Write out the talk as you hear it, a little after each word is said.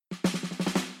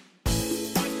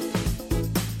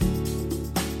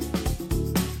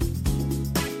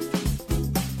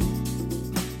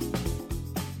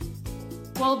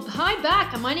Well, hi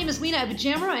back. My name is Lena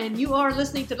Abujamra, and you are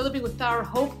listening to the Living with Power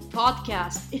Hope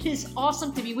podcast. It is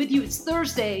awesome to be with you. It's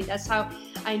Thursday. That's how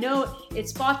I know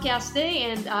it's podcast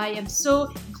day, and I am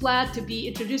so glad to be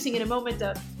introducing in a moment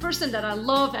a person that I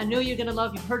love. I know you're going to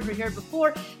love. You've heard her here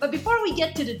before. But before we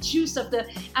get to the juice of the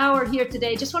hour here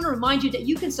today, just want to remind you that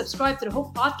you can subscribe to the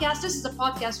Hope Podcast. This is a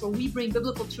podcast where we bring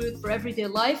biblical truth for everyday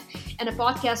life, and a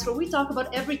podcast where we talk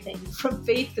about everything from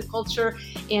faith to culture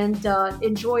and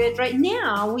enjoy it. Right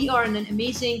now, we are in an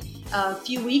amazing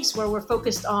few weeks where we're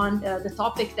focused on the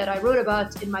topic that I wrote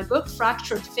about in my book,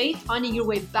 Fractured Faith, Finding Your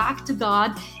Way Back to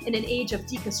God in an Age of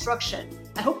Deconstruction.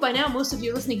 I hope by now most of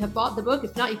you listening have bought the book.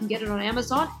 If not, you can get it on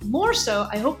Amazon. More so,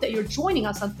 I hope that you're joining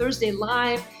us on Thursday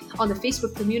live on the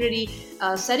Facebook community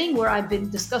setting where I've been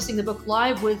discussing the book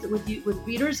live with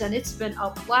readers, and it's been a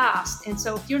blast. And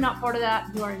so if you're not part of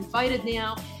that, you are invited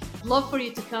now. Love for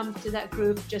you to come to that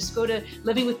group. Just go to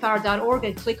livingwithpower.org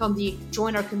and click on the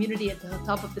join our community at the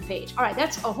top of the page. All right,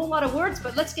 that's a whole lot of words,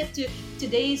 but let's get to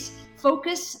today's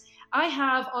focus. I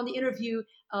have on the interview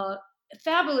a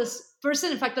fabulous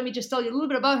person. In fact, let me just tell you a little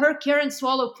bit about her. Karen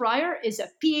Swallow Prior is a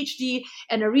PhD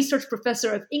and a research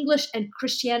professor of English and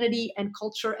Christianity and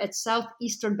culture at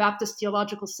Southeastern Baptist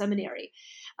Theological Seminary.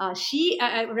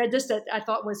 I read this that I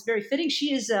thought was very fitting.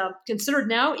 She is considered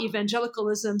now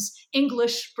evangelicalism's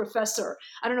English professor.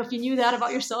 I don't know if you knew that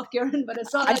about yourself, Karen, but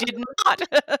I did not.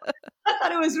 I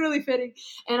thought it was really fitting.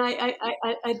 And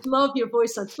I love your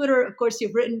voice on Twitter. Of course,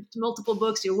 you've written multiple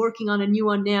books. You're working on a new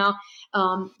one now.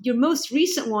 Your most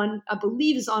recent one, I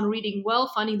believe, is on Reading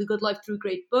Well, Finding the Good Life Through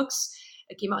Great Books.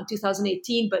 It came out in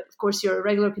 2018, but of course you're a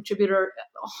regular contributor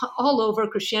all over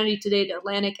Christianity Today, The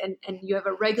Atlantic, and you have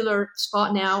a regular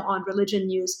spot now on Religion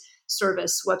News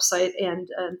Service website and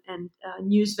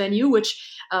news venue,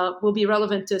 which will be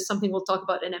relevant to something we'll talk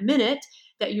about in a minute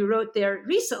that you wrote there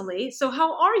recently. So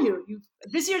how are you? You're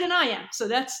busier than I am, so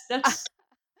that's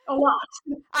a lot.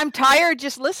 I'm tired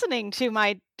just listening to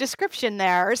my description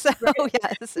there. So Right.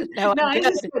 yes, no, No, I'm it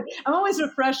good. is good. I'm always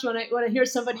refreshed when I hear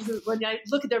somebody when I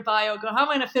look at their bio, go, how am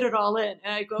I going to fit it all in?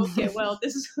 And I go, okay, well,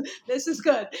 this is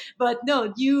good. But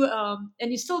no, you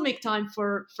and you still make time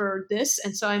for this,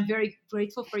 and so I'm very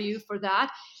grateful for you for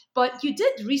that. But you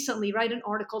did recently write an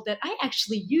article that I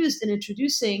actually used in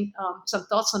introducing some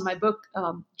thoughts on my book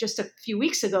just a few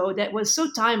weeks ago that was so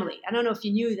timely. I don't know if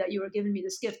you knew that you were giving me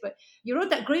this gift, but you wrote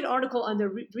that great article on the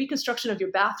reconstruction of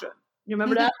your bathroom. You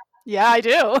remember that? Yeah, I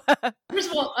do.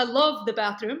 First of all, I love the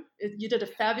bathroom. You did a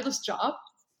fabulous job.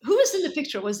 Who was in the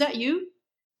picture? Was that you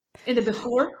in the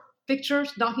before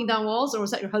pictures, knocking down walls, or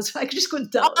was that your husband? I just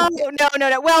couldn't tell. Oh,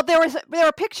 no. Well, there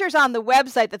were pictures on the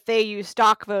website that they use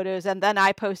stock photos, and then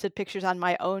I posted pictures on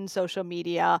my own social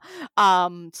media.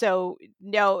 So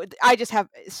no, I just have.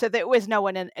 So there was no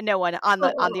one on the article.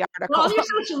 Well, on your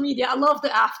social media, I love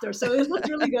the after, so it looked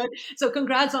really good. So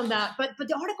congrats on that. But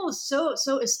the article is so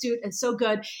astute and so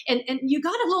good. And you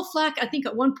got a little flack, I think,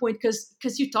 at one point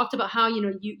because you talked about how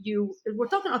you were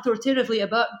talking authoritatively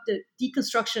about the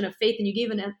deconstruction of faith, and you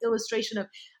gave an illustration of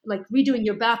like redoing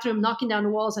your bathroom, knocking down the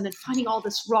walls, and then finding all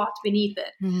this rot beneath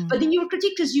it. Mm-hmm. But then you were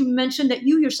critiqued because you mentioned that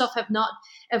you yourself have not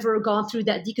ever gone through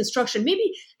that deconstruction.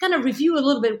 Maybe kind of review a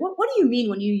little bit. What do you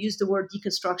mean when you use the word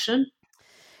deconstruction?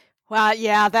 Well,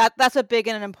 yeah, that's a big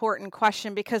and an important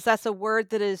question because that's a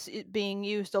word that is being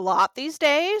used a lot these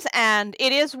days, and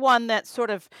it is one that's sort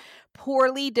of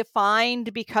poorly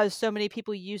defined because so many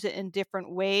people use it in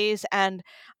different ways, and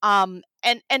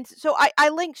so I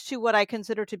linked to what I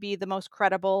consider to be the most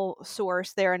credible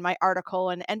source there in my article,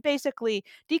 and basically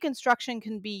deconstruction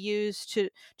can be used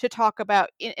to talk about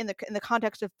in the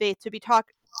context of faith to be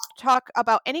talk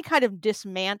about any kind of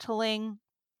dismantling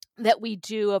that we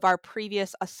do of our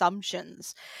previous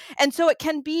assumptions. And so it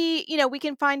can be, we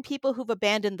can find people who've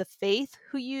abandoned the faith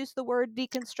who use the word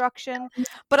deconstruction,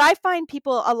 but I find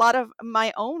a lot of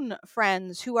my own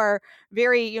friends who are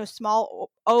very,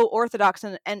 small O orthodox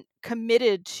and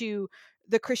committed to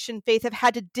the Christian faith have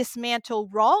had to dismantle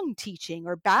wrong teaching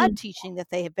or bad teaching that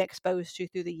they have been exposed to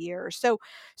through the years. So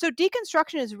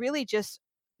deconstruction is really just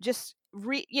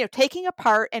taking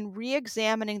apart and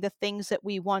re-examining the things that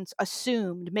we once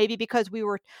assumed, maybe because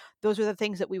those were the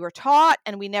things that we were taught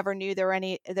and we never knew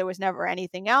there was never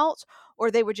anything else, or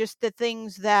they were just the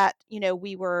things that,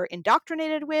 we were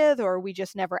indoctrinated with, or we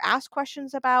just never asked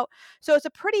questions about. So it's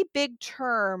a pretty big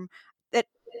term that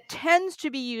tends to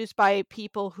be used by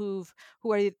people who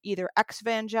are either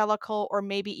ex-evangelical or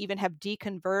maybe even have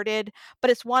deconverted, but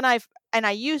it's one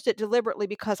I used it deliberately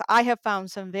because I have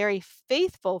found some very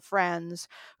faithful friends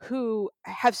who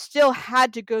have still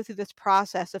had to go through this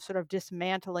process of sort of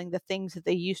dismantling the things that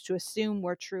they used to assume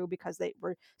were true because they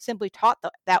were simply taught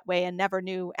that way and never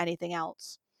knew anything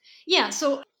else. Yeah.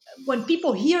 So when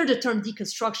people hear the term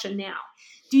deconstruction now,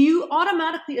 do you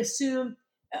automatically assume,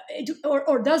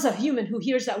 or does a human who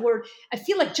hears that word? I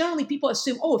feel like generally people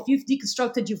assume, oh, if you've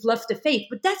deconstructed, you've left the faith,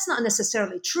 but that's not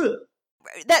necessarily true.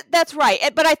 That's right.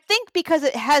 But I think because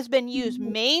it has been used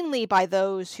mainly by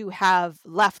those who have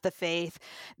left the faith,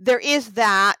 there is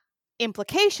that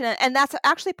implication. And that's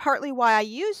actually partly why I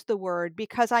use the word,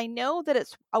 because I know that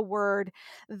it's a word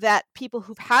that people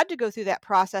who've had to go through that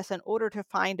process in order to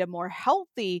find a more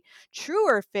healthy,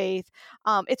 truer faith,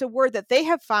 it's a word that they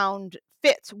have found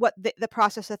fits what the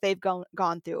process that they've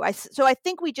gone through. So I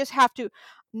think we just have to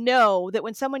know that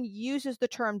when someone uses the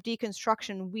term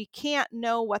deconstruction, we can't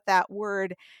know what that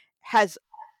word has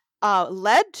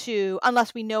led to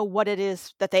unless we know what it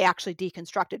is that they actually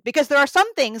deconstructed. Because there are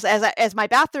some things, as my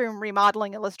bathroom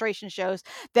remodeling illustration shows,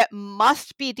 that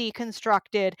must be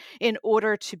deconstructed in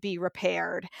order to be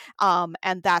repaired.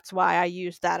 And that's why I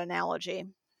use that analogy.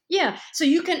 Yeah. So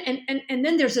you can, and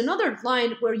then there's another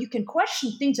line where you can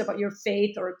question things about your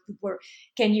faith, or where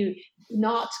can you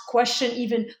not question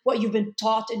even what you've been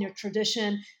taught in your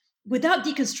tradition without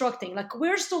deconstructing? Like,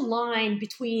 where's the line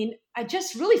between, I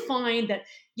just really find that,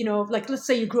 like, let's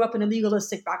say you grew up in a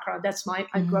legalistic background.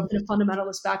 I grew up in a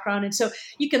fundamentalist background. And so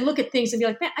you can look at things and be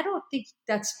like, man, I don't think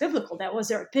that's biblical. That was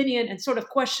their opinion, and sort of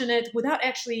question it without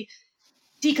actually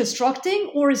deconstructing,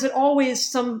 or is it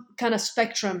always some kind of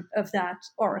spectrum of that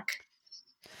arc?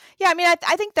 Yeah, I mean,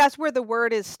 I think that's where the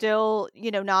word is still,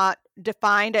 not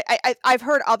defined. I've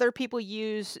heard other people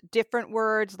use different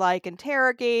words like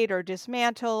interrogate or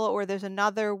dismantle, or there's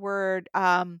another word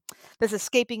that's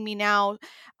escaping me now,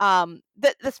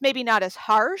 that's maybe not as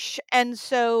harsh. And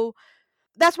so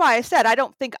that's why I said I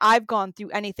don't think I've gone through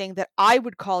anything that I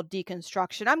would call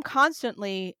deconstruction. I'm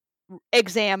constantly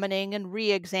examining and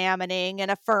re-examining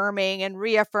and affirming and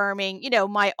reaffirming,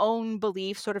 my own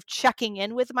beliefs, sort of checking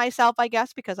in with myself, I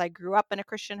guess, because I grew up in a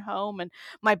Christian home and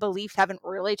my beliefs haven't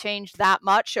really changed that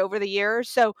much over the years.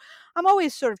 So I'm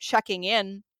always sort of checking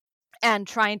in and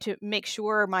trying to make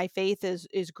sure my faith is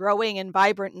growing and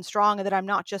vibrant and strong, and that I'm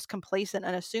not just complacent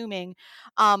and assuming.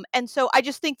 And so I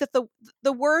just think that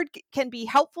the word can be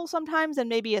helpful sometimes, and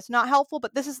maybe it's not helpful.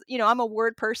 But this is, I'm a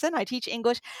word person. I teach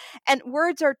English, and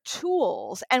words are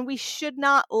tools, and we should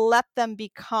not let them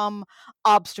become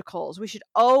obstacles. We should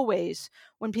always,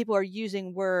 when people are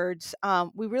using words,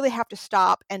 we really have to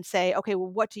stop and say, okay,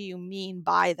 well, what do you mean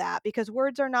by that? Because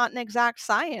words are not an exact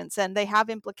science, and they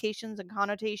have implications and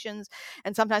connotations,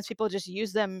 and sometimes people just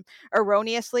use them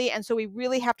erroneously. And so we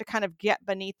really have to kind of get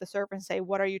beneath the surface and say,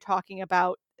 what are you talking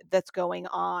about that's going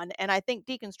on? And I think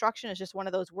deconstruction is just one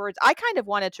of those words I kind of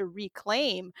wanted to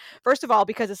reclaim, first of all,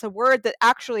 because it's a word that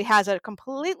actually has a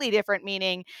completely different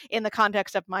meaning in the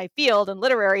context of my field and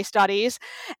literary studies.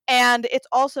 And it's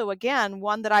also, again,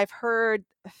 one that I've heard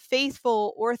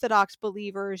faithful Orthodox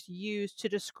believers use to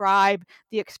describe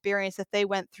the experience that they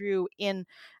went through in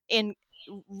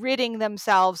ridding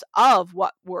themselves of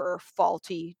what were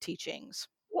faulty teachings.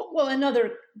 Well,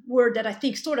 another word that I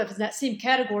think sort of in that same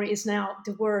category is now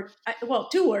the word, well,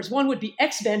 two words. One would be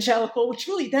ex-evangelical, which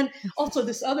really then also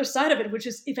this other side of it, which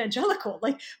is evangelical.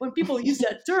 Like when people use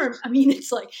that term, I mean,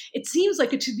 it's like, it seems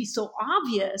like it should be so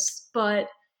obvious, but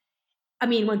I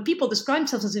mean, when people describe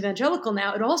themselves as evangelical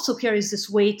now, it also carries this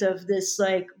weight of this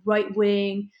like right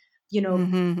wing,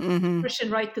 Christian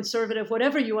right, conservative,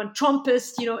 whatever you want,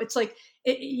 Trumpist. It's like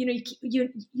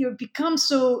you become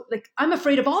so like, I'm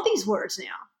afraid of all these words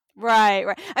now. Right,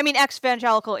 right. I mean,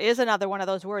 ex-evangelical is another one of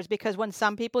those words, because when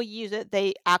some people use it,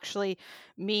 they actually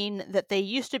mean that they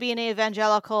used to be an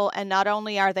evangelical, and not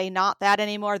only are they not that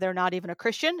anymore, they're not even a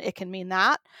Christian. It can mean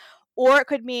that. Or it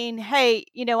could mean, hey,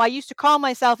 I used to call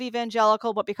myself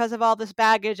evangelical, but because of all this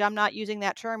baggage, I'm not using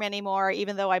that term anymore,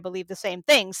 even though I believe the same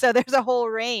thing. So there's a whole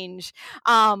range.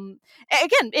 Again,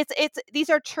 it's these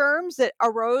are terms that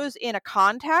arose in a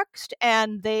context,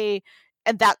 and they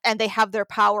have their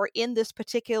power in this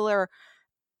particular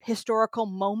historical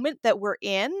moment that we're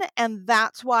in, and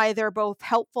that's why they're both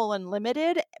helpful and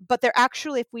limited. But they're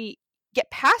actually, if we get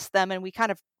past them and we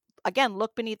kind of, again,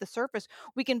 look beneath the surface,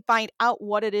 we can find out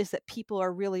what it is that people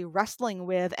are really wrestling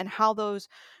with, and how those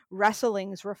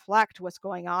wrestlings reflect what's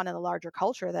going on in the larger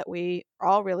culture that we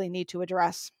all really need to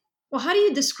address. Well, how do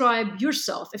you describe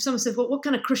yourself? If someone says, well, what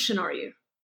kind of Christian are you?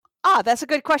 That's a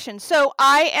good question. So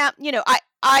I am,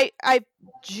 I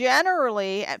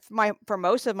generally, for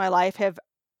most of my life, have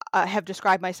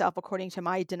described myself according to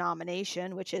my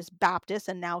denomination, which is Baptist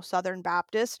and now Southern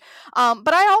Baptist.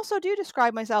 But I also do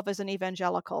describe myself as an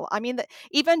evangelical. I mean, the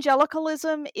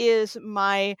evangelicalism is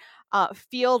my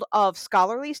field of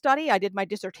scholarly study. I did my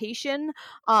dissertation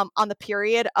on the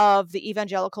period of the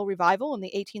evangelical revival in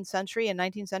the 18th century and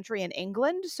 19th century in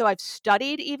England. So I've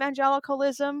studied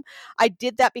evangelicalism. I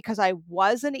did that because I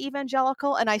was an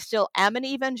evangelical, and I still am an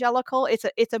evangelical.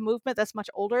 It's a movement that's much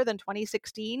older than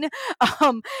 2016.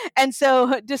 Um, and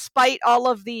so, despite all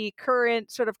of the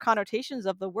current sort of connotations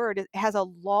of the word, it has a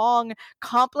long,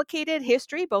 complicated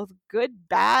history, both good,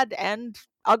 bad, and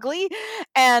ugly.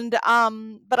 And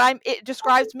but it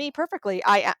describes me perfectly.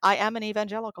 I am an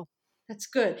evangelical. That's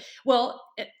good. Well,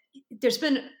 there's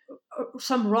been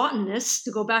some rottenness,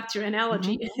 to go back to your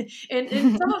analogy, and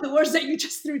some of the words that you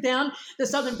just threw down, the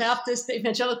Southern Baptist, the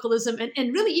evangelicalism,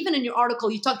 and really even in your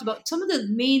article, you talked about some of the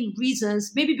main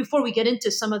reasons, maybe before we get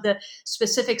into some of the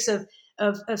specifics of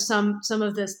some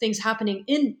of the things happening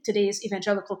in today's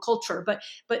evangelical culture, but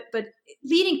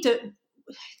leading to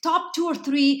top two or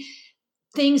three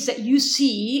things that you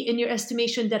see in your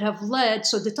estimation that have led,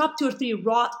 so the top two or three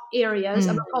rot areas,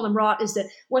 I'm not calling them rot, is that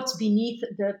what's beneath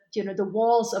the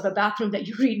walls of a bathroom that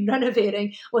you're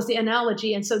renovating, was the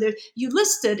analogy. And so there, you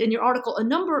listed in your article a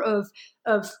number of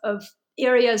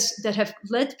areas that have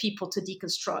led people to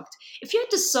deconstruct. If you had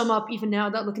to sum up, even now,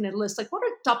 without looking at a list, like what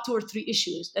are top two or three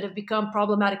issues that have become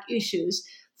problematic issues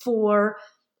for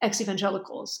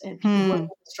ex-evangelicals and people who are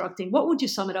deconstructing, what would you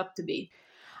sum it up to be?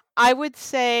 I would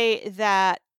say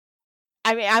that,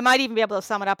 I mean, I might even be able to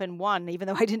sum it up in one, even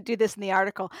though I didn't do this in the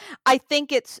article. I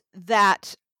think it's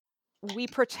that we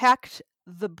protect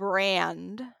the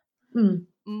brand Mm.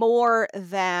 more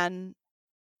than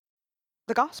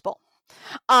the gospel.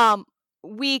 Um,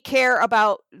 we care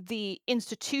about the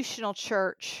institutional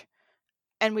church,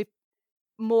 and we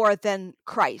more than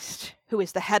Christ, who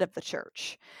is the head of the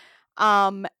church.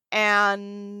 And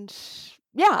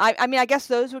yeah, I mean, I guess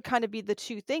those would kind of be the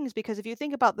two things, because if you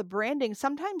think about the branding,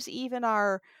 sometimes even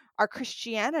our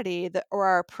Christianity, or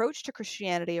our approach to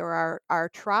Christianity, or our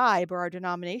tribe or our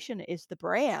denomination is the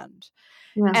brand.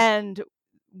 Yeah. And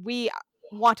we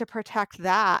want to protect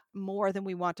that more than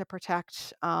we want to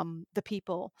protect the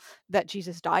people that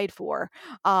Jesus died for,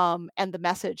 and the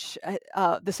message,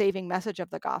 the saving message of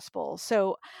the gospel.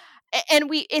 So, and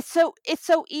we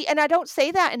and I don't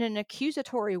say that in an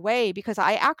accusatory way, because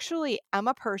I actually am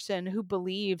a person who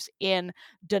believes in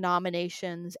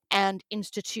denominations and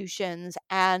institutions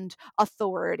and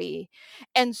authority.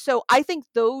 And so I think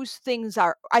those things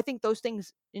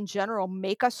in general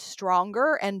make us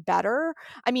stronger and better.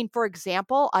 I mean, for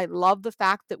example, I love the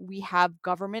fact that we have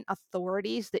government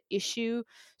authorities that issue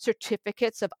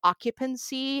certificates of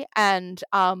occupancy and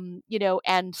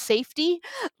and safety.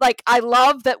 Like, I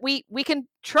love that we can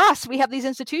trust, we have these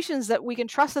institutions that we can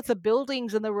trust, that the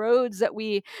buildings and the roads that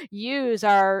we use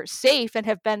are safe and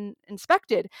have been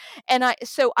inspected. And I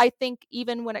think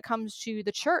even when it comes to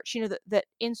the church, that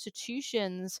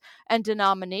institutions and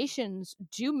denominations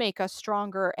do make us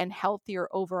stronger and healthier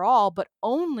overall, but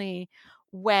only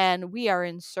when we are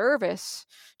in service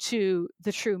to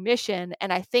the true mission.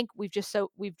 And I think we've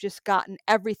just gotten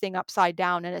everything upside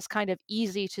down, and it's kind of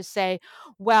easy to say,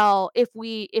 well, if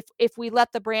we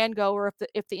let the brand go, or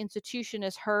if the institution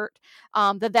is hurt,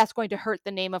 then that's going to hurt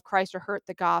the name of Christ or hurt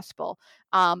the gospel.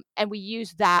 And we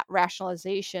use that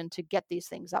rationalization to get these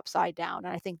things upside down.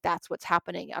 And I think that's what's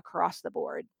happening across the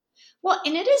board. Well,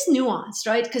 and it is nuanced,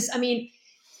 right? Because I mean,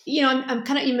 I'm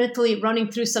kind of mentally running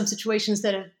through some situations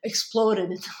that have exploded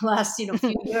in the last, few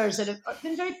years that have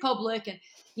been very public,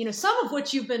 and some of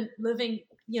which you've been living,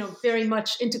 very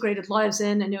much integrated lives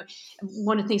in. And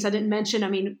one of the things I didn't mention, I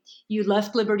mean, you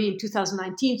left Liberty in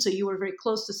 2019, so you were very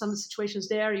close to some of the situations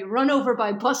there. You were run over by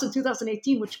a bus in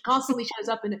 2018, which constantly shows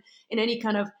up in any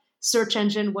kind of search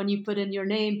engine when you put in your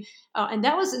name. And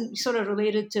that was sort of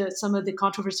related to some of the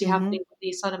controversy happening with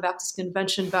the Southern Baptist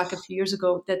Convention back a few years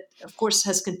ago, that, of course,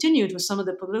 has continued with some of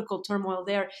the political turmoil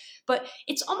there. But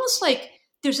it's almost like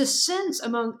there's a sense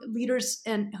among leaders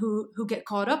and who get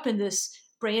caught up in this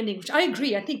branding, which I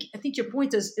agree. I think your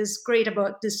point is great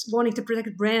about this wanting to protect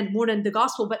the brand more than the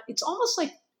gospel. But it's almost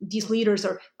like these leaders,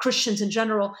 or Christians in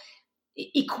general,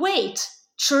 equate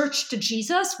church to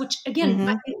Jesus, which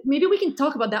again, maybe we can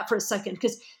talk about that for a second,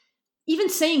 because even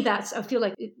saying that, I feel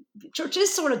like church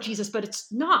is sort of Jesus, but it's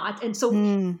not. And so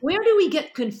where do we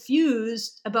get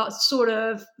confused about sort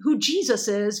of who Jesus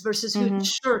is versus who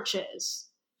church is?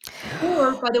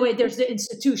 Or, by the way, there's the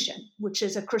institution, which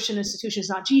is a Christian institution, is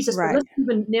not Jesus. Right. But let's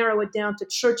even narrow it down to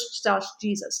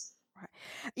church/Jesus.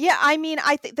 Yeah, I mean,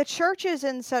 I think the church is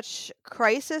in such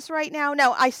crisis right now.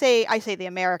 No, I say the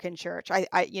American church.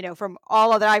 From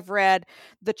all of that I've read,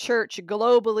 the church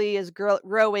globally is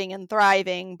growing and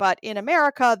thriving, but in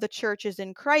America, the church is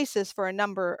in crisis for a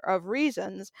number of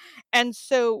reasons, and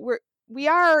so we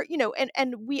are,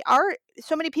 and we are.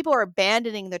 So many people are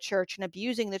abandoning the church and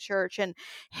abusing the church and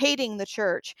hating the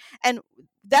church, and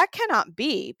that cannot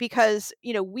be because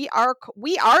we are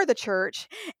the church,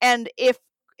 and if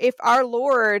our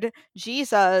Lord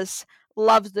Jesus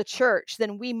loves the church,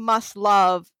 then we must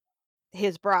love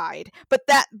his bride.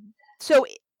 So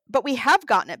but we have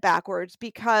gotten it backwards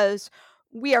because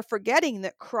we are forgetting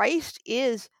that Christ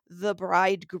is the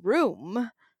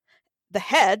bridegroom, the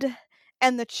head,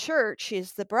 and the church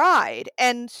is the bride.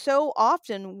 And so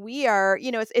often we are,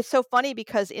 it's so funny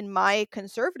because in my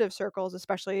conservative circles,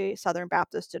 especially Southern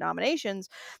Baptist denominations,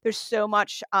 there's so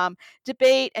much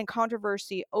debate and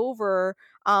controversy over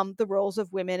the roles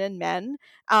of women and men.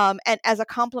 And as a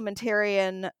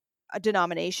complementarian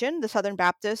denomination, the Southern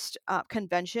Baptist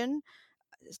Convention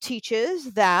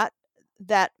teaches that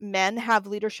men have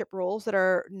leadership roles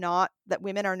that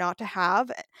women are not to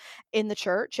have in the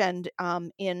church and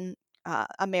in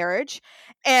a marriage,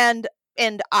 and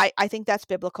I think that's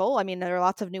biblical. I mean, there are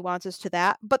lots of nuances to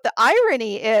that, but the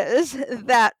irony is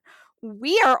that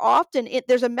we are often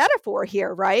there's a metaphor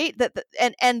here, right?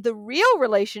 And the real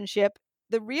relationship,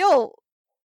 the real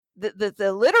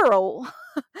the literal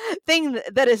thing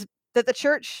that the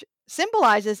church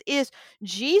symbolizes is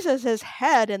Jesus as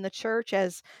head and the church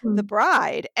as the Mm.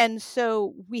 bride. And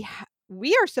so we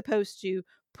are supposed to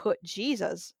put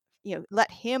Jesus,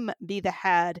 let him be the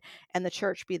head and the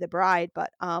church be the bride.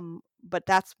 But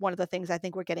that's one of the things I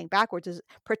think we're getting backwards is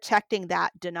protecting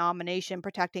that denomination,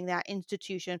 protecting that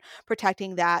institution,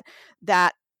 protecting that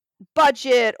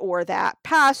budget or that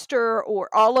pastor or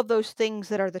all of those things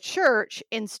that are the church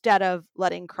instead of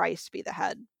letting Christ be the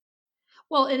head.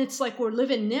 Well, and it's like we're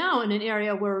living now in an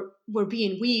area where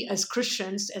we as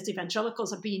Christians, as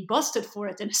evangelicals, are being busted for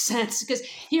it in a sense. Because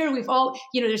here we've all,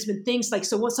 there's been things like,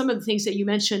 so what some of the things that you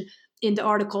mentioned in the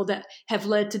article that have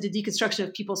led to the deconstruction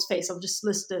of people's faith. I'll just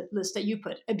list the list that you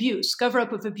put: abuse, cover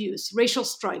up of abuse, racial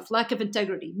strife, lack of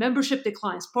integrity, membership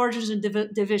declines, partisan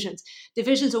divisions,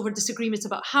 divisions over disagreements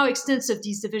about how extensive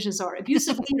these divisions are,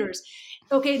 abusive leaders,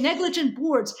 okay, negligent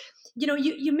boards. You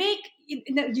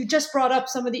just brought up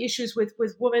some of the issues with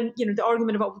women, the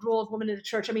argument about the role of women in the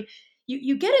church. I mean,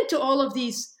 you get into all of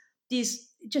these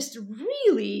just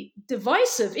really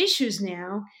divisive issues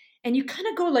now, and you kind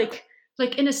of go like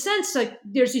in a sense, like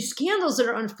there's these scandals that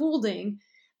are unfolding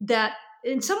that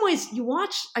in some ways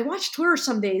I watch Twitter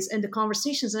some days and the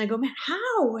conversations, and I go, man,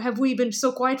 how have we been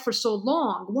so quiet for so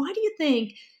long? Why do you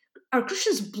think are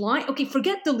Christians blind? Okay,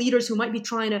 forget the leaders who might be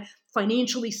trying to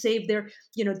financially save their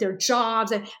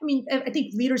jobs. I mean, I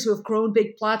think leaders who have grown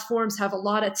big platforms have a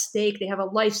lot at stake. They have a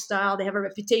lifestyle, they have a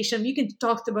reputation. You can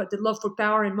talk about the love for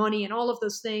power and money and all of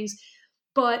those things,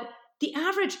 but the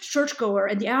average churchgoer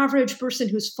and the average person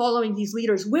who's following these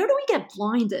leaders, where do we get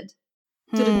blinded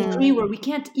to the degree where we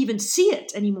can't even see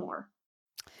it anymore?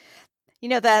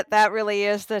 That really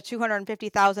is the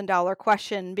 $250,000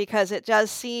 question because it does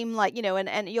seem like,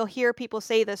 and you'll hear people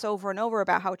say this over and over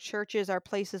about how churches are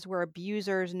places where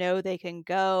abusers know they can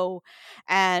go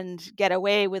and get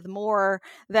away with more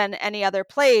than any other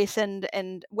place, and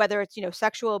whether it's,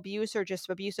 sexual abuse or just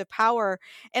abuse of power.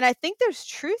 And I think there's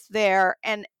truth there,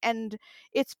 and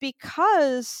it's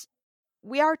because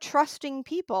we are trusting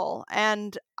people,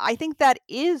 and I think that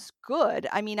is good.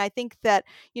 I mean, I think that,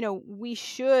 we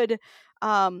should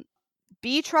um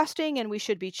be trusting, and we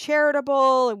should be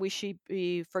charitable, and we should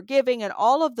be forgiving, and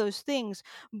all of those things,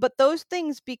 but those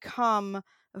things become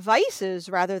vices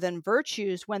rather than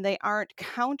virtues when they aren't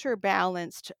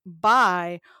counterbalanced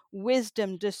by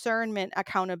wisdom, discernment,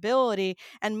 accountability,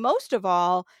 and most of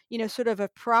all, sort of a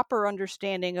proper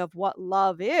understanding of what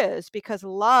love is, because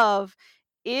love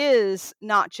is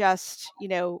not just,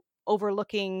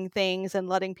 overlooking things and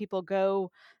letting people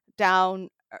go down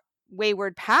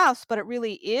wayward paths, but it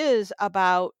really is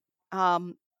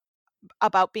um,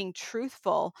 about being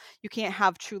truthful. You can't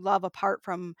have true love apart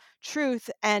from truth,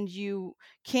 and you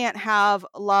can't have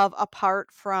love apart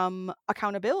from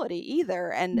accountability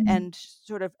either, and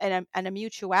sort of and a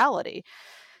mutuality.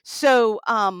 So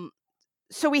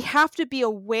we have to be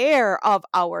aware of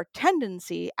our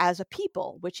tendency as a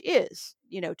people, which is,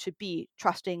 to be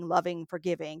trusting, loving,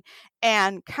 forgiving,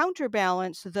 and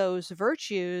counterbalance those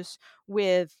virtues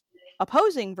with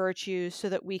opposing virtues so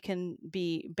that we can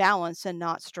be balanced and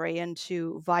not stray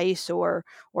into vice or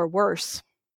worse.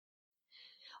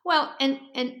 Well, and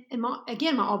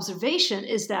again, my observation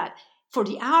is that for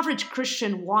the average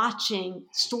Christian watching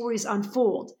stories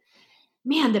unfold,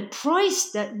 man, the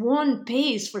price that one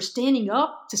pays for standing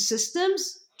up to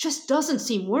systems just doesn't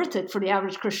seem worth it for the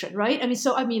average Christian, right? I mean,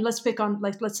 so I mean, let's pick on,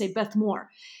 like, let's say Beth Moore.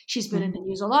 She's been in Mhm. the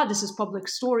news a lot. This is public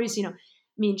stories, you know.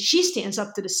 I mean, she stands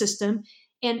up to the system,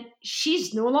 and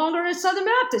she's no longer a Southern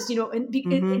Baptist, you know,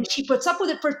 Mhm. and she puts up with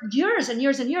it for years and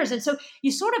years and years. And so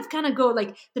you sort of kind of go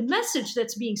like, the message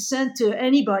that's being sent to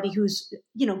anybody who's,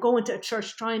 you know, going to a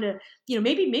church trying to, you know,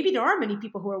 maybe there are many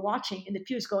people who are watching in the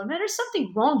pews going, man, there's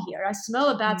something wrong here. I smell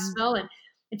a bad Mhm. smell. And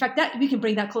in fact, that we can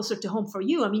bring that closer to home for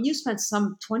you. I mean, you spent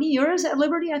some 20 years at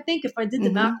Liberty, I think, if I did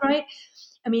the math Mhm. right.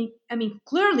 I mean,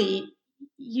 clearly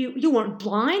you weren't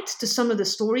blind to some of the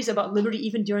stories about Liberty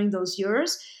even during those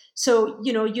years. So,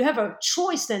 you know, you have a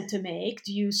choice then to make.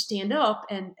 Do you stand up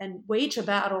and wage a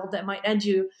battle that might end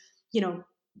you, you know,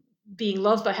 being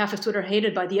loved by half of Twitter,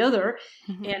 hated by the other,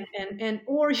 Mhm. and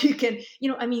or you can, you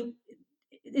know, I mean,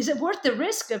 is it worth the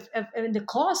risk of and the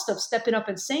cost of stepping up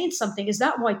and saying something? Is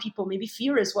that why people, maybe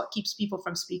fear is what keeps people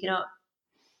from speaking up?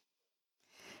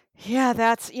 Yeah,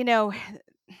 that's,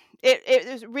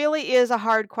 really is a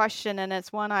hard question, and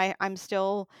it's one I'm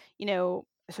still,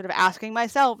 sort of asking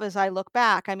myself as I look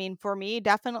back. I mean, for me,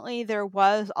 definitely there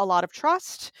was a lot of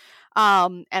trust,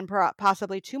 and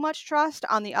possibly too much trust.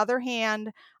 On the other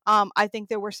hand, I think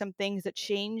there were some things that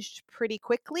changed pretty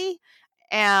quickly,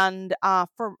 and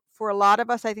for a lot of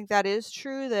us, I think that is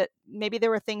true. That maybe there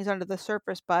were things under the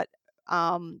surface, but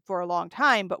for a long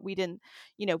time, but we didn't,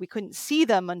 we couldn't see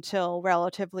them until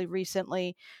relatively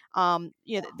recently.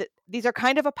 These are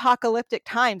kind of apocalyptic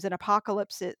times, and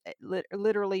apocalypse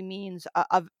literally means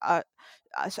a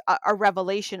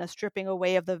revelation, a stripping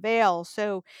away of the veil.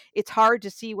 So it's hard to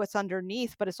see what's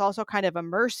underneath, but it's also kind of a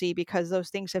mercy because those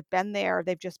things have been there,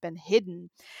 they've just been hidden,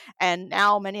 and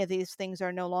now many of these things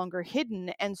are no longer hidden.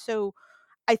 And so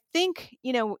I think,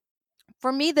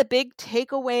 for me, the big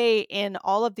takeaway in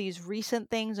all of these recent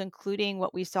things, including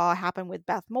what we saw happen with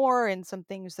Beth Moore and some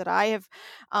things that I have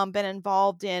been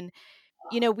involved in,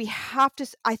 we have to,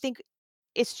 I think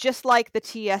it's just like the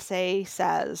TSA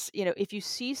says, if you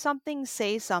see something,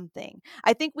 say something.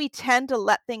 I think we tend to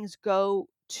let things go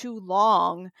too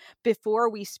long before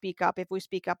we speak up, if we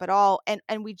speak up at all. And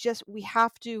we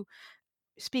have to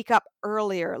speak up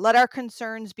earlier, let our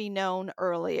concerns be known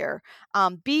earlier,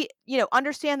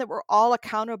 understand that we're all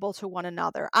accountable to one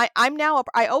another. I'm now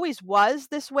I always was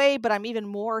this way, but I'm even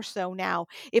more so now.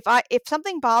 If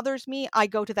something bothers me, I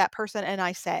go to that person and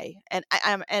I say, and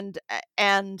I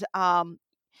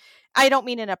don't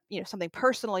mean in a, something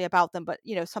personally about them, but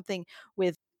something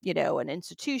with, an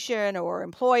institution or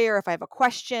employer. If I have a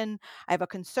question, I have a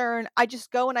concern, I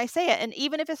just go and I say it. And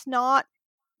even if it's not,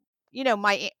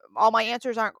 all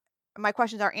my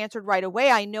questions aren't answered right away,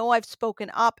 I know I've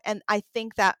spoken up, and I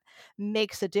think that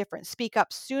makes a difference. Speak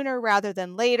up sooner rather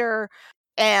than later,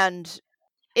 and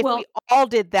if we Well, all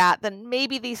did that, then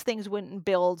maybe these things wouldn't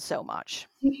build so much.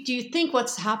 do you think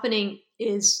what's happening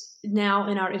is now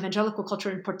in our evangelical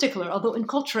culture in particular, although in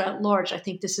culture at large, I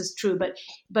think this is true, but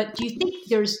do you think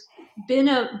there's been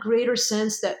a greater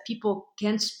sense that people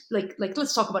can like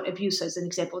let's talk about abuse as an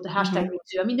example, the hashtag Mhm. Me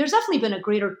Too. I mean, there's definitely been a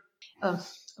greater uh,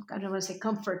 I don't want to say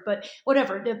comfort, but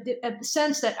whatever, the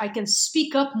sense that I can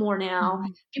speak up more now.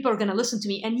 Mhm. People are going to listen to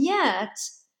me, and yet,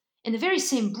 in the very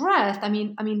same breath, I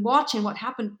mean, watching what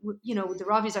happened, with the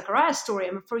Ravi Zacharias story.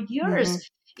 I mean, for years,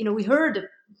 Mhm. we heard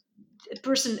a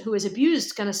person who is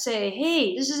abused kind of say,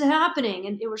 "Hey, this is happening,"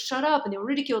 and they were shut up and they were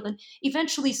ridiculed, and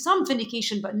eventually some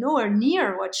vindication, but nowhere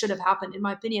near what should have happened, in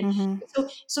my opinion. Mhm.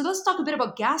 So let's talk a bit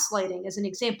about gaslighting as an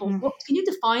example. Mhm. What can you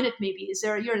define it? Maybe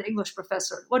you're an English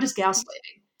professor. What is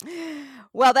gaslighting?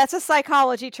 Well, that's a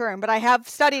psychology term, but I have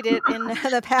studied it in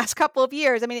the past couple of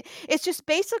years. I mean, it's just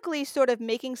basically sort of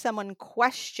making someone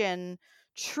question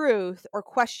truth or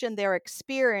question their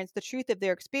experience, the truth of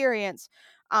their experience,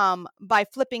 by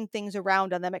flipping things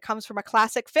around on them. It comes from a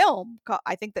classic film.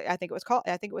 I think it was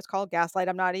called Gaslight.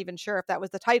 I'm not even sure if that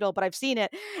was the title, but I've seen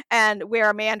it. And where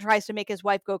a man tries to make his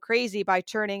wife go crazy by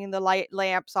turning the light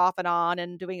lamps off and on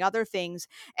and doing other things,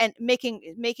 and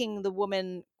making the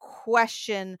woman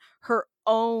question her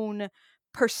own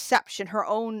perception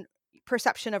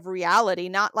of reality,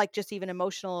 not like just even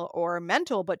emotional or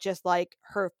mental, but just like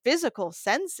her physical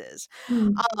senses.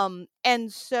 Hmm.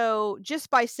 And so just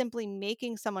by simply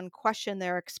making someone question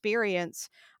their experience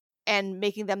and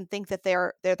making them think that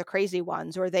they're the crazy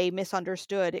ones or they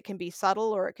misunderstood, it can be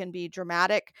subtle or it can be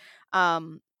dramatic.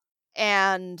 And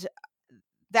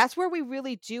that's where we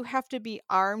really do have to be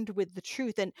armed with the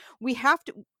truth, and we have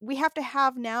to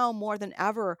have now more than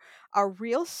ever a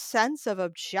real sense of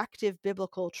objective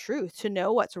biblical truth to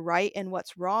know what's right and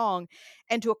what's wrong,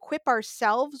 and to equip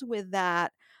ourselves with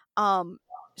that, um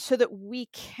so that we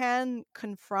can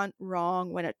confront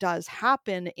wrong when it does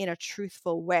happen in a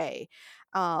truthful way.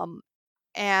 um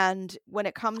and when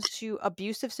it comes to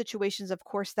abusive situations, of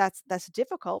course, that's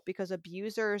difficult because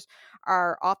abusers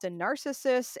are often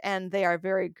narcissists and they are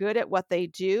very good at what they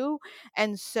do.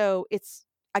 And so it's,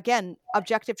 again,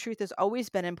 objective truth has always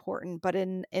been important, but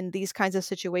in these kinds of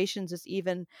situations it's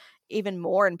even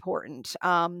more important,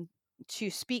 to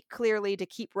speak clearly, to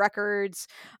keep records,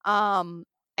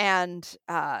 and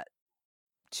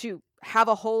to have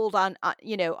a hold on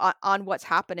what's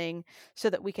happening, so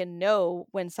that we can know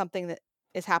when something that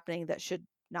is happening that should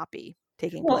not be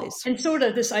taking Well, place. and sort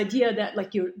of this idea that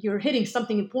like you're hitting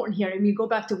something important here. I mean, you go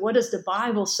back to what does the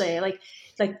Bible say? Like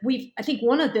we've I think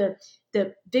one of the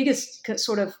biggest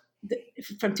sort of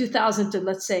from 2000 to,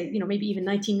 let's say, maybe even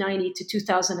 1990 to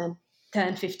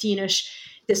 2010, 15ish,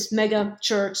 this mega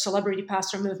church celebrity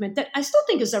pastor movement that I still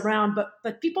think is around,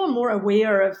 but people are more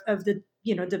aware of the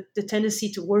the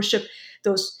tendency to worship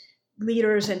those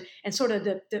leaders and sort of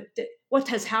the what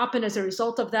has happened as a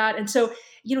result of that. And so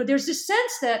there's this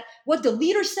sense that what the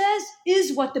leader says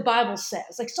is what the Bible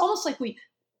says. Like it's almost like we,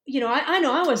 I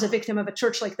know I was a victim of a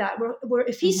church like that, where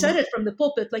if he Mhm. said it from the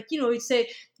pulpit, like he'd say,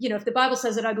 if the Bible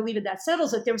says it, I believe it. That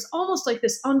settles it. There was almost like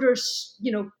this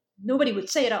nobody would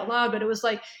say it out loud, but it was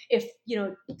like if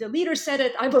the leader said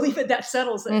it, I believe it. That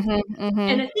settles it. Mhm.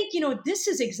 And Mhm. I think, this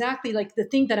is exactly like the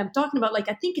thing that I'm talking about. Like,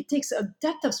 I think it takes a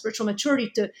depth of spiritual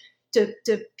maturity to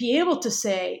be able to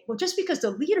say, well, just because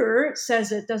the leader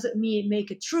says it doesn't mean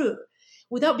make it true,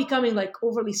 without becoming like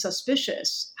overly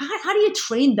suspicious. How do you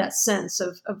train that sense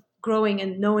of growing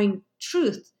and knowing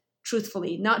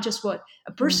truthfully, not just what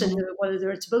a person, Mhm. whether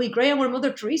it's Billy Graham or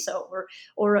Mother Teresa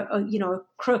or a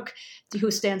crook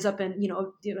who stands up and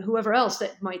whoever else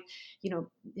that might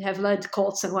have led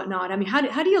cults and whatnot. I mean,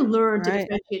 how do you learn to Right.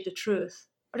 differentiate the truth?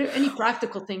 Are there any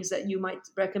practical things that you might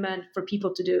recommend for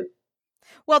people to do?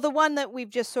 Well, the one that we've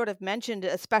just sort of mentioned,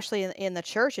 especially in the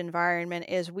church environment,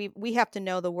 is we have to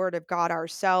know the word of God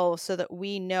ourselves, so that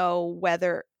we know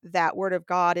whether that word of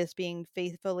God is being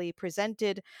faithfully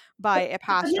presented by a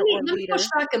But let pastor me or let me push leader.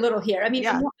 back a little here. I mean,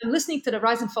 Yeah. I'm listening to the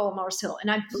Rise and Fall of Mars Hill, and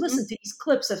I've Mhm. listened to these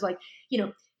clips of like,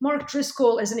 Mark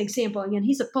Driscoll as an example. Again,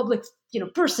 he's a public,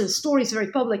 person. Story's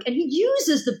very public, and he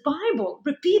uses the Bible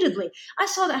repeatedly. I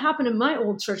saw that happen in my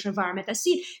old church environment. I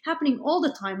see it happening all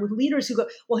the time with leaders who go,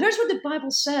 "Well, here's what the Bible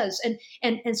says," and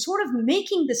sort of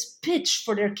making this pitch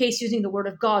for their case using the Word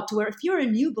of God. To where if you're a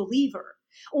new believer,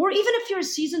 or even if you're a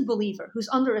seasoned believer who's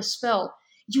under a spell,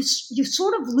 you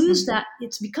sort of lose Mhm. that.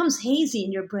 It becomes hazy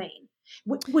in your brain,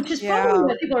 which is probably Yeah.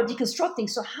 what people are deconstructing.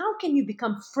 So how can you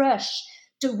become fresh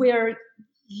to where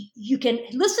you can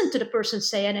listen to the person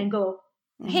say it and go,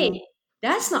 hey, Mhm.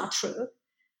 that's not true.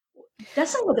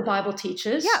 That's not what the Bible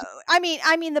teaches. Yeah, I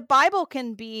mean, the Bible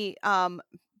can be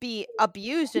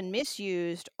abused and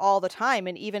misused all the time,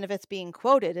 and even if it's being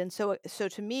quoted. And so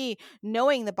to me,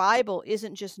 knowing the Bible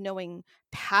isn't just knowing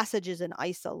passages in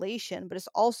isolation, but it's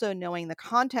also knowing the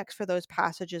context for those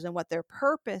passages and what their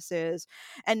purpose is,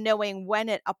 and knowing when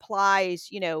it applies,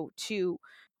 to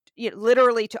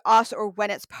literally to us, or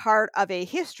when it's part of a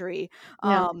history,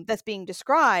 Yeah. that's being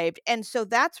described. And so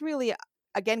that's really,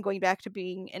 again, going back to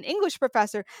being an English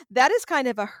professor, that is kind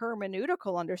of a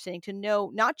hermeneutical understanding, to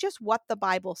know not just what the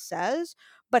Bible says,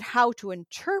 but how to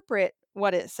interpret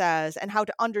what it says and how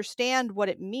to understand what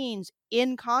it means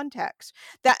in context.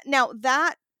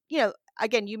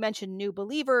 Again, you mentioned new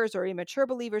believers or immature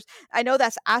believers. I know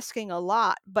that's asking a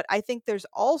lot, but I think there's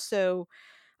also,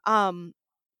 um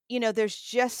there's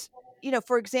just,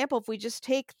 for example, if we just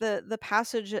take the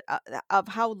passage, of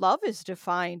how love is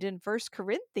defined in First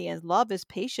Corinthians, love is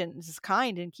patient, is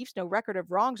kind, and keeps no record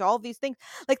of wrongs, all of these things.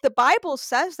 Like, the Bible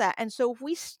says that. And so if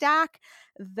we stack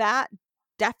that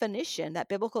definition, that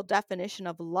biblical definition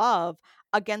of love,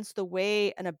 against the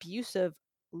way an abusive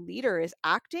leader is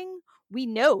acting, we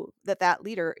know that that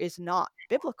leader is not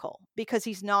biblical, because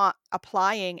he's not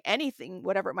applying anything,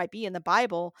 whatever it might be in the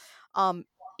Bible,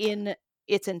 in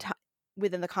its enti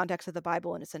within the context of the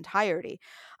Bible in its entirety.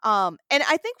 And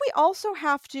I think we also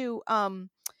have to,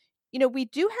 we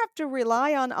do have to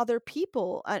rely on other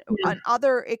people, Yeah. on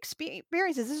other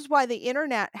experiences. This is why the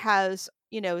internet has,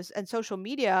 and social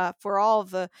media, for all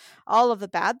of the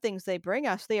bad things they bring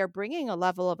us, they are bringing a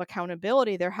level of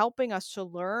accountability. They're helping us to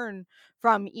learn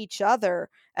from each other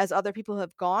as other people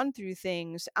have gone through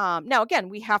things. Now, again,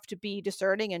 we have to be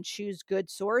discerning and choose good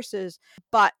sources,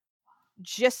 but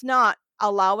just not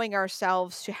allowing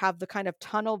ourselves to have the kind of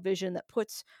tunnel vision that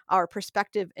puts our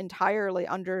perspective entirely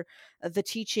under the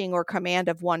teaching or command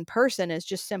of one person is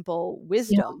just simple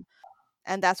Yeah. wisdom.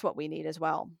 And that's what we need as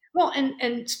well. Well,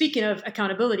 and speaking of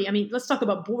accountability, I mean, let's talk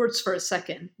about boards for a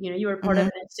second. You know, you were part of Mhm.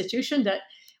 an institution that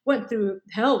went through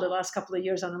hell the last couple of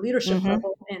years on a leadership Mhm.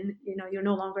 level, and you know, you're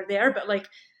no longer there. But like,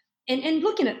 and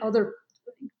looking at other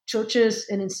churches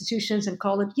and institutions and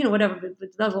college, you know, whatever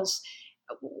the levels,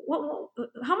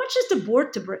 how much is the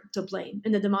board to blame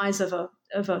in the demise of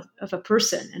a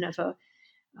person and of a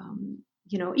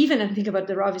you know, even I think about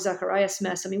the Ravi Zacharias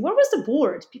mess. I mean, where was the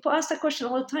board? People ask that question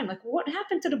all the time. Like, what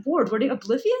happened to the board? Were they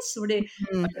oblivious? Were they,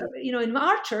 Mhm. you know, in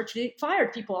our church, they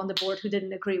fired people on the board who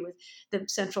didn't agree with the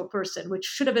central person, which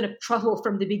should have been a trouble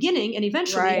from the beginning, and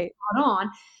eventually it Right. got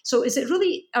on. So, is it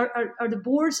really are the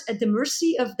boards at the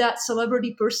mercy of that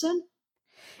celebrity person?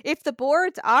 If the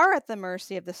boards are at the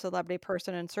mercy of the celebrity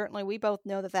person, and certainly we both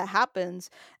know that that happens,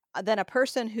 then a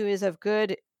person who is of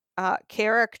good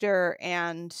character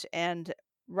and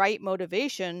right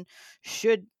motivation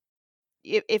should,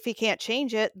 if he can't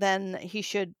change it, then he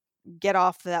should get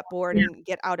off that board Yeah. and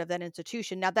get out of that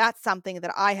institution. Now, that's something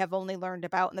that I have only learned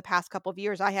about in the past couple of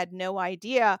years. I had no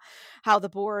idea how the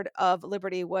Board of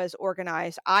Liberty was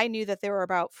organized. I knew that there were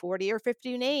about 40 or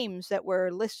 50 names that were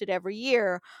listed every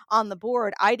year on the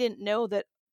board. I didn't know that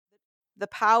the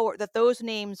power that those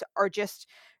names are just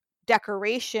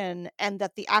decoration and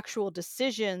that the actual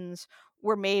decisions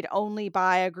were made only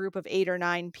by a group of 8 or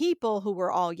 9 people who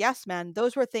were all yes men.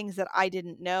 Those were things that I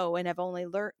didn't know and have only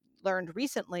learned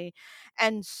recently.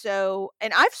 And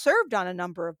I've served on a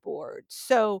number of boards.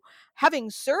 So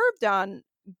having served on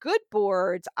good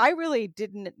boards, I really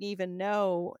didn't even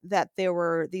know that there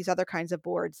were these other kinds of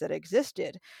boards that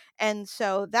existed. And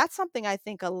so that's something I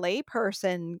think a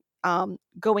layperson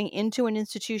going into an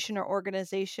institution or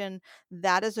organization,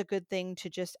 that is a good thing to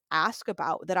just ask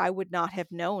about that I would not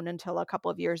have known until a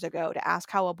couple of years ago, to ask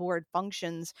how a board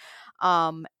functions,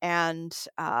 um, and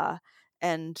uh,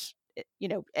 and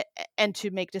to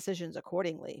make decisions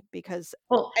accordingly. Because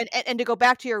Well, and to go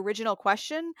back to your original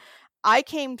question, I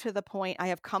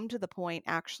have come to the point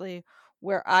actually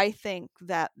where I think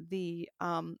that the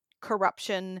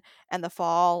corruption and the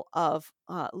fall of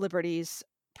Liberty's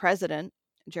president,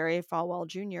 Jerry Falwell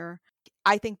Jr.,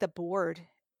 I think the board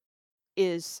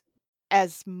is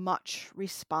as much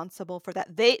responsible for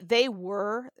that. They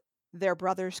were their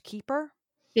brother's keeper,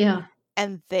 yeah.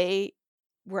 and they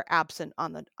were absent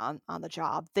on the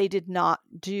job. They did not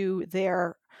do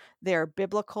their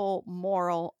biblical,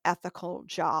 moral, ethical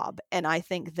job, and I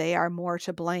think they are more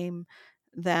to blame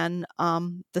than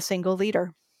the single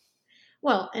leader.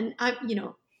 Well, and I, you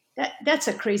know, that's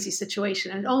a crazy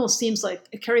situation, and it almost seems like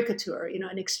a caricature, you know,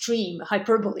 an extreme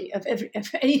hyperbole of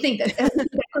anything that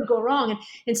could go wrong. And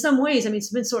in some ways, I mean, it's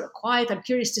been sort of quiet. I'm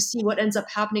curious to see what ends up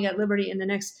happening at Liberty in the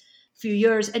next few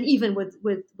years, and even with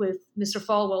Mr.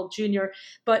 Falwell Jr.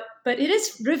 But it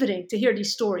is riveting to hear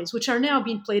these stories, which are now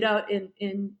being played out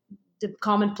in the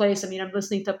commonplace. I mean, I'm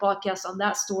listening to a podcast on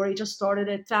that story. Just started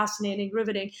it, fascinating,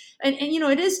 riveting, and you know,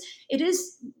 it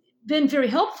is been very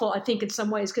helpful, I think, in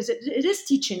some ways, because it is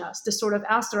teaching us to sort of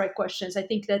ask the right questions. I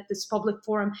think that this public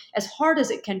forum, as hard as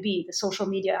it can be, the social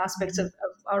media aspects Mhm. of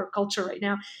our culture right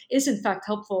now, is in fact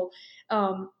helpful.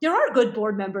 There are good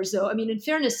board members, though. I mean, in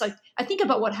fairness, like I think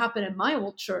about what happened in my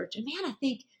old church, and man, I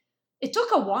think it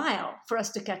took a while for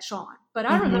us to catch on. But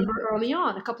I Mhm. remember early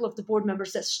on a couple of the board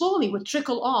members that slowly would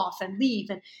trickle off and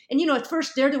leave. And you know, at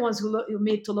first they're the ones who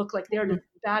made to look like they're Mhm. the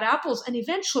bad apples. And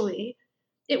eventually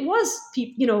it was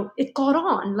you know, it caught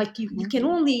on. Like you Mhm. can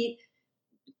only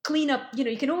clean up, you know,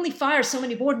 you can only fire so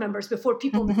many board members before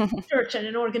people in the church and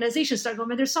an organization start going,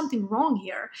 man, there's something wrong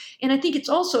here. And I think it's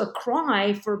also a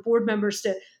cry for board members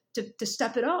to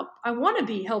step it up. I want to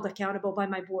be held accountable by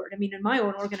my board. I mean, in my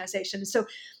own organization. So,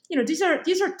 you know, these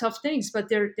are tough things, but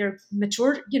they're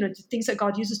mature, you know, things that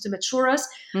God uses to mature us.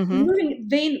 Mhm. Moving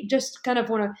vein, just kind of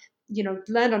want to, you know,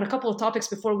 land on a couple of topics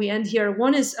before we end here.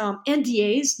 One is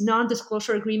NDAs,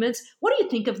 non-disclosure agreements. What do you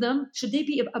think of them? Should they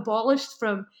be abolished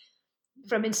from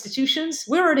institutions?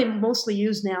 Where are they mostly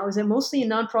used now? Is it mostly in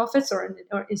nonprofits or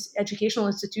is educational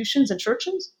institutions and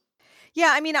churches?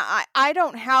 Yeah, I mean, I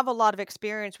don't have a lot of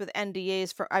experience with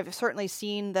NDAs. For I've certainly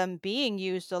seen them being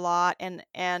used a lot,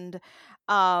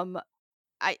 um,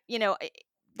 I you know, I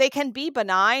they can be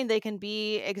benign, they can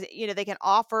be they can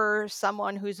offer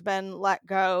someone who's been let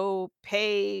go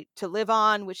pay to live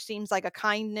on, which seems like a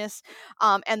kindness,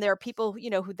 and there are people,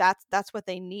 who that's what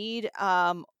they need,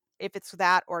 if it's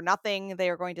that or nothing, they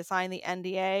are going to sign the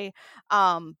NDA.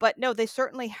 But no, they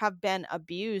certainly have been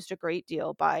abused a great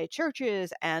deal by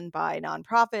churches and by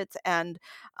nonprofits, and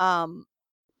um,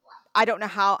 I don't know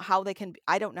how they can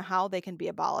I don't know how they can be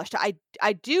abolished.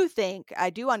 I do think I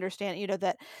do understand,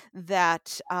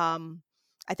 that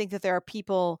I think that there are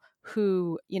people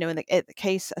who, in the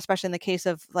case, especially in the case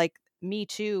of like Me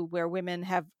Too, where women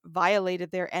have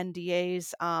violated their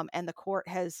NDAs, and the court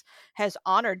has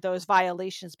honored those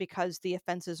violations because the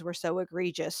offenses were so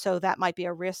egregious. So that might be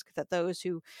a risk that those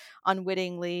who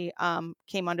unwittingly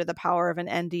came under the power of an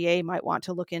NDA might want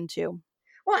to look into.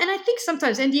 Well, and I think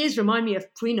sometimes NDAs remind me of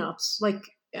prenups. Like,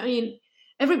 I mean,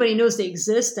 everybody knows they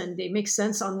exist and they make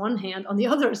sense on one hand. On the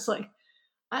other, it's like,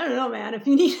 I don't know, man. If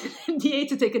you need an NDA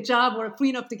to take a job or a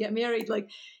prenup to get married, like,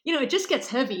 it just gets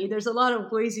heavy. There's a lot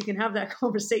of ways you can have that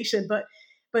conversation, but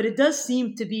it does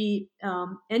seem to be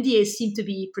NDAs seem to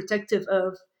be protective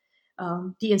of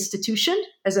the institution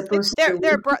as opposed to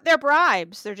They're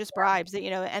bribes. They're just bribes that,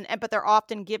 and but they're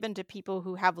often given to people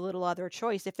who have little other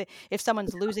choice. If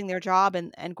someone's losing their job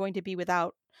and going to be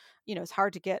without, it's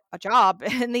hard to get a job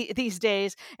these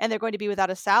days, and they're going to be without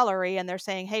a salary, and they're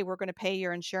saying, "Hey, we're going to pay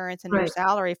your insurance and your right.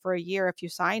 salary for a year if you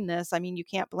sign this." I mean, you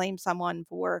can't blame someone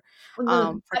Well,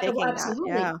 no, for well, taking that. absolutely.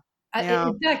 Yeah, yeah.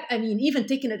 In fact, I mean, even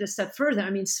taking it a step further, I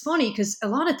mean, it's funny because a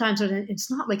lot of times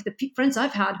it's not like the friends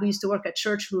I've had who used to work at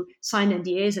church who signed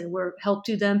NDAs and were helped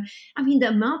to them. I mean, the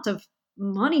amount of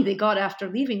money they got after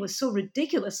leaving was so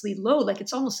ridiculously low. Like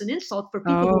it's almost an insult for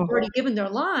people who've Oh. already given their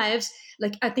lives.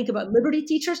 Like I think about Liberty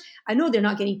teachers. I know they're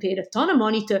not getting paid a ton of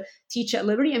money to teach at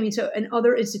Liberty. I mean, so and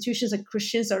other institutions like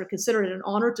Christians are considered an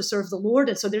honor to serve the Lord.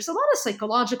 And so there's a lot of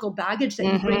psychological baggage that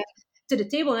you bring to the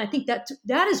table. And I think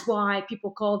that is why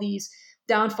people call these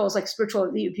downfalls like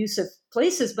spiritually abusive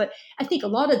places. But I think a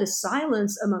lot of the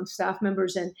silence among staff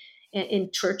members and in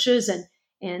churches and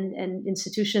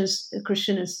institutions,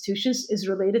 Christian institutions, is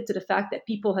related to the fact that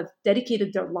people have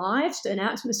dedicated their lives to an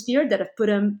atmosphere that have put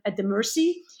them at the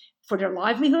mercy for their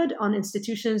livelihood on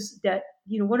institutions that,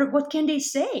 what can they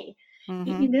say? Hmm.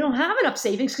 They don't have enough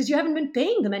savings because you haven't been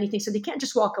paying them anything. So they can't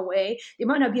just walk away. They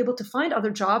might not be able to find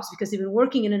other jobs because they've been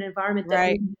working in an environment that,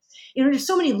 Right. there's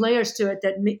so many layers to it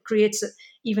that creates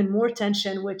even more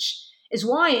tension, which is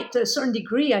why, to a certain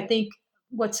degree, I think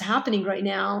what's happening right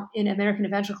now in American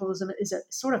evangelicalism is a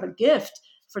sort of a gift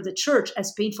for the church,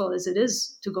 as painful as it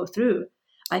is to go through.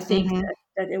 I think Hmm.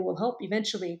 that it will help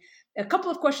eventually. A couple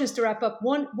of questions to wrap up.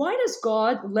 One, why does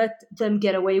God let them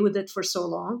get away with it for so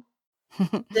long?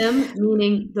 Them,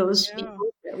 meaning those Yeah.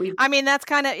 people that we. I mean,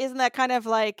 isn't that kind of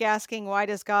like asking, why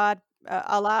does God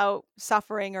allow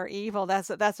suffering or evil? That's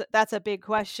a big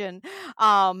question.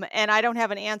 And I don't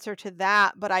have an answer to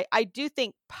that, but I do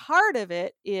think part of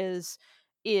it is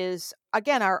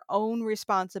again our own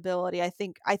responsibility. I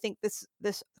think this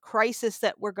crisis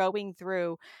that we're going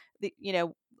through,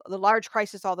 the large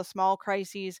crisis, all the small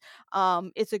crises,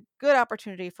 it's a good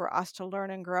opportunity for us to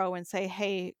learn and grow and say,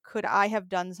 hey, could I have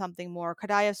done something more? Could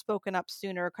I have spoken up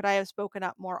sooner? Could I have spoken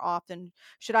up more often?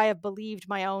 Should I have believed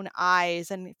my own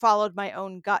eyes and followed my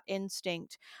own gut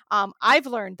instinct? I've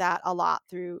learned that a lot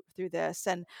through this,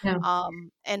 Yeah.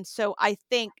 and so I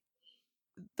think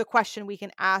the question we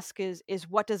can ask is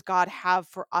what does God have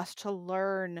for us to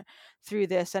learn through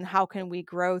this, and how can we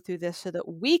grow through this so that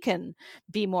we can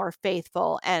be more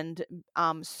faithful and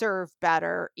serve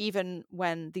better even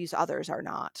when these others are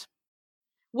not.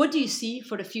 What do you see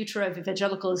for the future of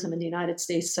evangelicalism in the United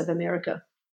States of America?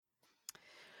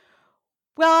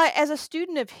 Well, as a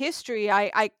student of history,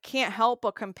 I can't help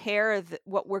but compare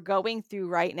what we're going through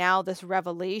right now, this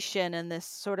revelation and this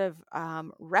sort of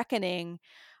reckoning.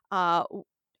 W-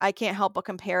 I can't help but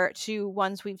compare it to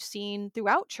ones we've seen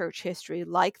throughout church history,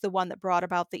 like the one that brought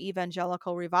about the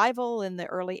evangelical revival in the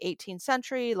early 18th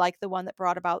century, like the one that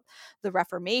brought about the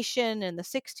Reformation in the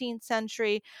 16th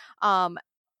century. Um,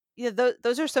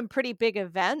 those are some pretty big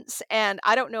events, and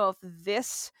I don't know if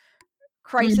this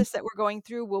Mm, crisis that we're going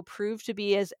through will prove to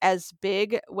be as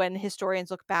big when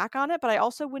historians look back on it, but I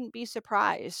also wouldn't be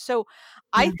surprised. So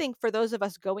I yeah. think for those of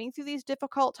us going through these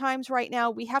difficult times right now,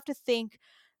 we have to think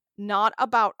not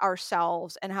about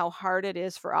ourselves and how hard it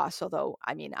is for us, although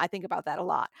I mean, I think about that a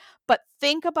lot. But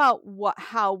think about what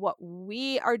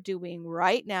we are doing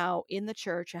right now in the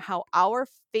church, and how our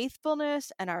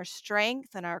faithfulness and our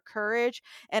strength and our courage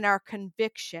and our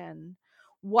conviction,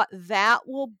 what that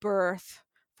will birth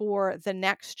for the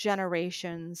next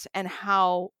generations, and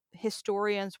how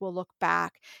historians will look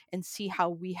back and see how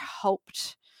we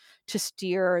helped to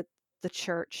steer the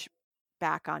church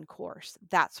back on course.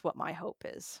 That's what my hope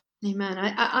is. Amen.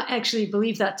 I actually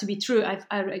believe that to be true. I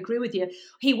agree with you.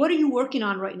 Hey, what are you working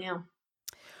on right now?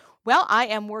 Well, I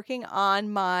am working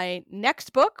on my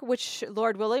next book, which,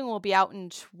 Lord willing, will be out in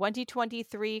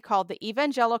 2023, called The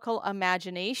Evangelical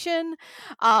Imagination.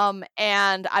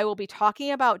 And I will be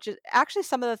talking about just actually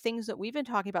some of the things that we've been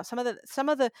talking about, some of the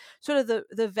sort of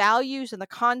the values and the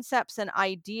concepts and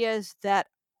ideas that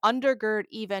undergird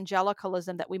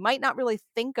evangelicalism that we might not really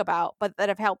think about, but that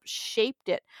have helped shaped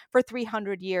it for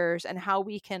 300 years, and how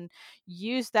we can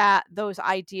use those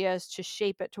ideas to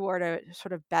shape it toward a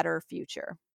sort of better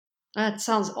future. That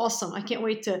sounds awesome. I can't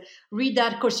wait to read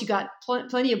that. Of course, you got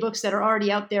plenty of books that are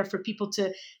already out there for people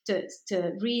to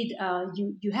read.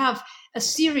 You have a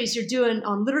series you're doing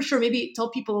on literature. Maybe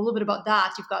tell people a little bit about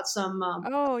that. You've got some.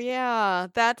 Oh yeah,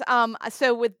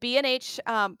 so with B&H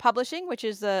Publishing, which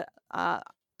is the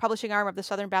publishing arm of the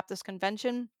Southern Baptist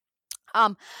Convention.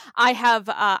 I'm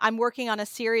working on a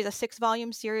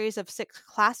 6-volume series of 6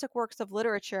 classic works of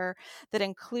literature that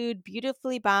include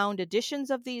beautifully bound editions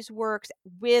of these works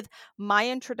with my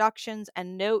introductions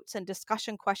and notes and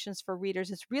discussion questions for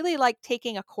readers. It's really like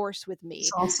taking a course with It's me.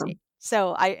 awesome.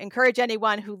 So I encourage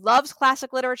anyone who loves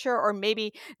classic literature, or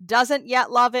maybe doesn't yet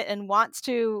love it and wants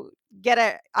to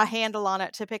get a handle on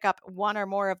it, to pick up one or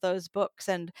more of those books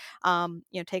and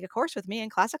take a course with me in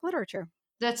classic literature.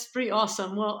 That's pretty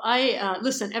awesome. Well, I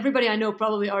listen. Everybody I know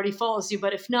probably already follows you,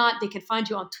 but if not, they can find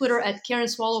you on Twitter at Karen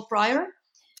Swallow Prior,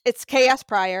 It's KS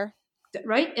Prior.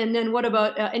 right? And then what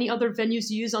about any other venues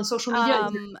you use on social media?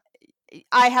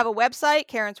 I have a website,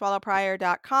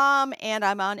 KarenSwallowPrior.com, and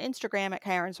I'm on Instagram at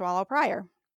Karen Swallow Prior.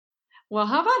 Well,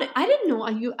 how about it? I didn't know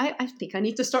you. I think I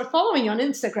need to start following you on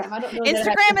Instagram. I don't know.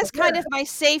 Instagram is kind of my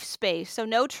safe space, so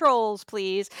no trolls,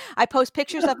 please. I post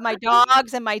pictures of my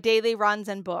dogs and my daily runs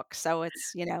and books, so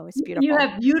it's beautiful. You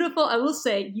have beautiful. I will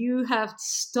say you have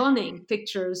stunning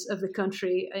pictures of the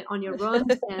country on your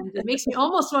runs, and it makes me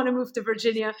almost want to move to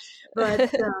Virginia. But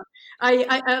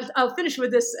I'll finish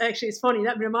with this. Actually, it's funny.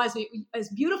 That reminds me. As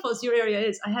beautiful as your area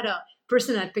is, I had a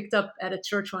person I picked up at a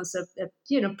church once, a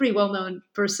pretty well-known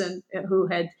person who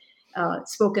had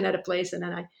spoken at a place, and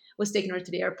then I was taking her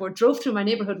to the airport, drove through my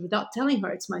neighborhood without telling her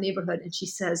it's my neighborhood, and she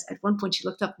says, at one point she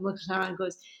looked up and looked around and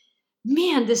goes,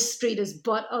 "Man, this street is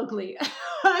butt ugly."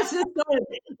 I just started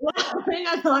laughing.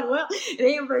 I thought, well, it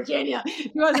ain't Virginia.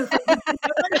 It wasn't from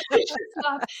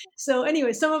Virginia. So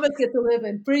anyway, some of us get to live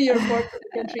in prettier parts of the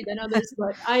country than others,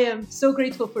 but I am so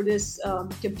grateful for this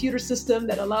computer system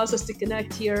that allows us to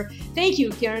connect here. Thank you,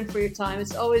 Karen, for your time.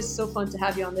 It's always so fun to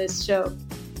have you on this show.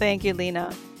 Thank you,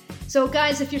 Lena. So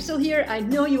guys, if you're still here, I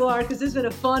know you are, because this has been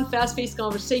a fun, fast-paced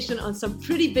conversation on some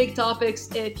pretty big topics.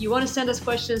 If you want to send us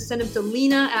questions, send them to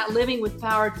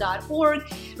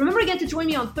lena@livingwithpower.org. Remember again to join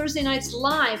me on Thursday nights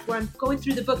live, where I'm going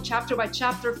through the book chapter by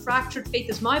chapter. Fractured Faith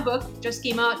is my book. Just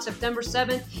came out September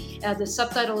 7th. The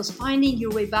subtitle is Finding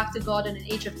Your Way Back to God in an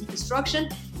Age of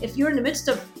Deconstruction. If you're in the midst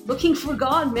of looking for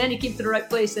God, man, you came to the right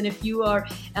place. And if you are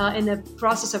in the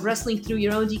process of wrestling through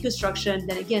your own deconstruction,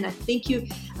 then again, I think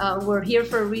we're here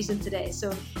for a reason today.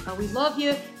 So we love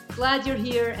you. Glad you're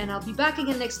here. And I'll be back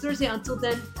again next Thursday. Until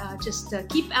then, just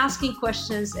keep asking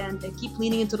questions and keep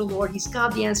leaning into the Lord. He's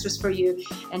got the answers for you,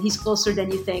 and He's closer than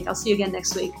you think. I'll see you again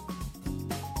next week.